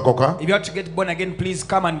tonalokoka. If you want to get born again, please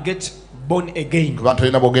come and get born again. Abantu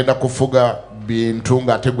olina bwogenda kufuga bintu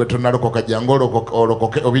ng'ate gwe tonalokoka jangu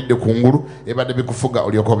olokoke obidde kungulu ebadde bikufuga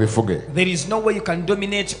olyoka obifuge. There is no way you can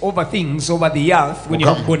dominate over things over the earth when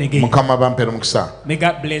you're not born again. Mukama bampere mukisa. May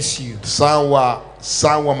God bless you.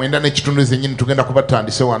 Saawa mwenda n'ekitundu zennyini tugenda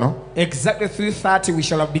kubatandise wano. Exactly 3:30 we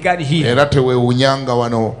shall have begun here. Era teweewunyanga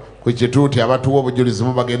wano kwekituuti abatuwa obujulizi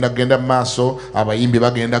bo bagenda mu maaso, abayimbi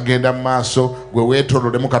bagenda mu maaso, gwe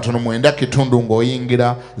weetoololemu katono mwenda kitundu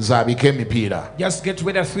ng'oyingira zaabika emipiira. Just get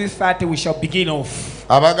ready at 3:30 we shall begin off.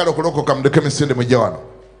 Abaagala okulokoka mudduke emisinde mujje wano.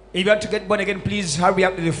 If you want to get born again, please hurry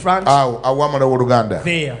up to the front. Awamala w'Oluganda.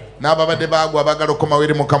 There. N'ababadde baagwa abagala okoma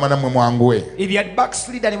eri Mukama nammwe mwanguwe. If you had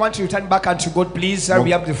backslid and you want to return back unto God, please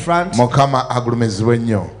hurry up to the front. Mukama agulumizibwe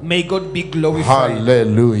nnyo. May God be glorified.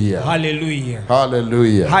 Hallelujah. Hallelujah.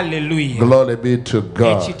 Hallelujah. Hallelujah. Glory be to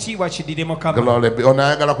God. Glory be. Ono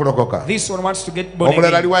ayagala kulokoka. This one wants to get born Omulala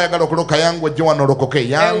again. aliwo ayagala okulokoka yangu ojje wano olokoke.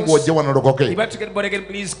 Yangu ojje wano olokoke. If you want to get born again,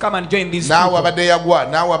 please come and join this Naawe people.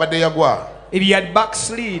 abadde yagwa. If you had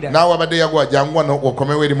backslid, Naawe abadde yagwa jangu wano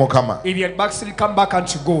okomewo eri Mukama. if you had backslid, come back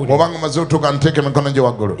unto God. Bw'obanga omaze otuuka nteeke emikono gye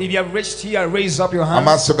waggulu. If you have reached here, raise up your hands.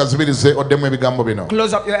 Amaaso gazibirize oddemu ebigambo bino.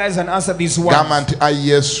 Close up your eyes and answer these words. Gamba nti ayi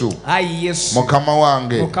Yesu. Ayi Yesu. Mukama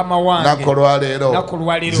wange. Nako lwaleero.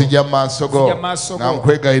 Nzija mu maaso go. Nga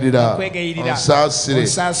nkwegayirira. Onsaasire.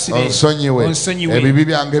 Onsonyiwe. Ebibi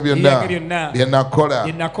byange byonna bye nakola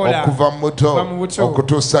okuva mu buto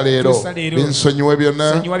okutuusa leero. Binsonyiwe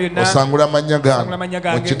byonna. Osangula amannya gange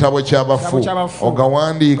mu kitabo ky'abafu.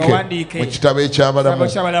 Ogawandiike mu kitabo eky'abalamu.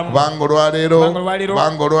 Kubanga olwaleero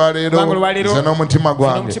nze n'omutima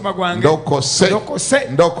gwange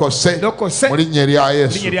ndokose mu linnya erya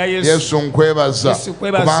Yesu. Yesu nkwebaza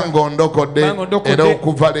kubanga ondokodde era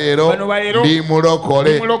okuva leero ndi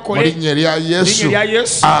mulokole mu linnya erya Yesu.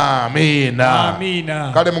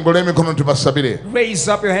 Amiina. Kale mugole emikono tubasabire.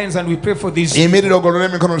 Yimirira ogolole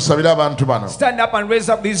emikono tusabire abantu bano. Stand up and raise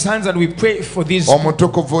up these hands and we pray for this.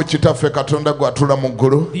 Omutukuvu kitaffe Katonda gw'atula mu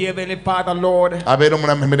ggulu. The Heavenly Father, Lord, abeera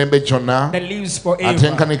omulamu emirembe gyonna. that lives forever.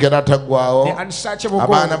 Atenkanika era ataggwaawo. The unsearchable God.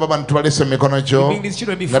 Abaana b'abantu tubalese mu mikono gyo. We bring these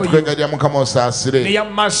children nga before you. tukwegalira Mukama osaasire. May your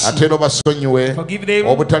mercy ate era obasonyiwe forgive them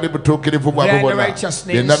obutali butuukirivu bwabwe their bwonna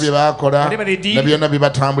righteousness, byonna bye baakola whatever they did, ne byonna bye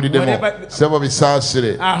batambuliddemu. whatever- Sebo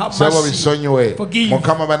bisaasire. have Sebo mercy. bisonyiwe. Forgive.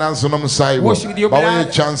 Mukama banansi n'omusaayi gwo. Wash with your baweyo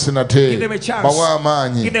blood. chance nate. Give them a chance. bawe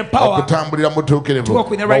amaanyi Give them power okutambulira mu butuukirivu. to walk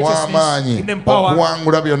with the bawe righteousness. amaanyi Give them power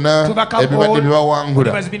okuwangula byonna to overcome ebibadde all bye bawangula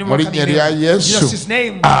whatever has been mu linnya overcoming erya them. Yesu. Jesus'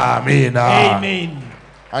 name. Amiina. Amen.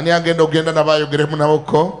 Ani agenda okugenda nabayogeremu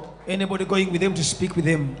naboko? Anybody going with them to speak with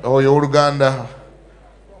them? Oyo Oluganda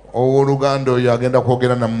oyo agenda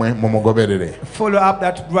kwogera nammwe mumugoberere. Follow up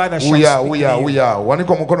that brother. Uya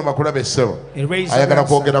waniko omukono makulabe essebo ayagala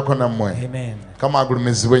kwogerako nammwe. Amen. Kama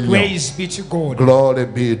agulumizibwe nnyo. Praise be to God. Glory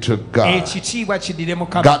be to God. Ekitiibwa kidire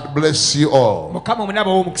Mukama. God bless you all. Mukama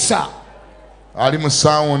omunaba w'omukisa. Ali mu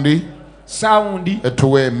saundi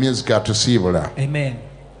etuwe music atusiibula. Amen.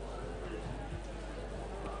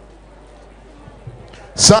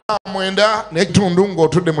 Saa 9 n'ekitundu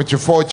ng'otudde mu kifo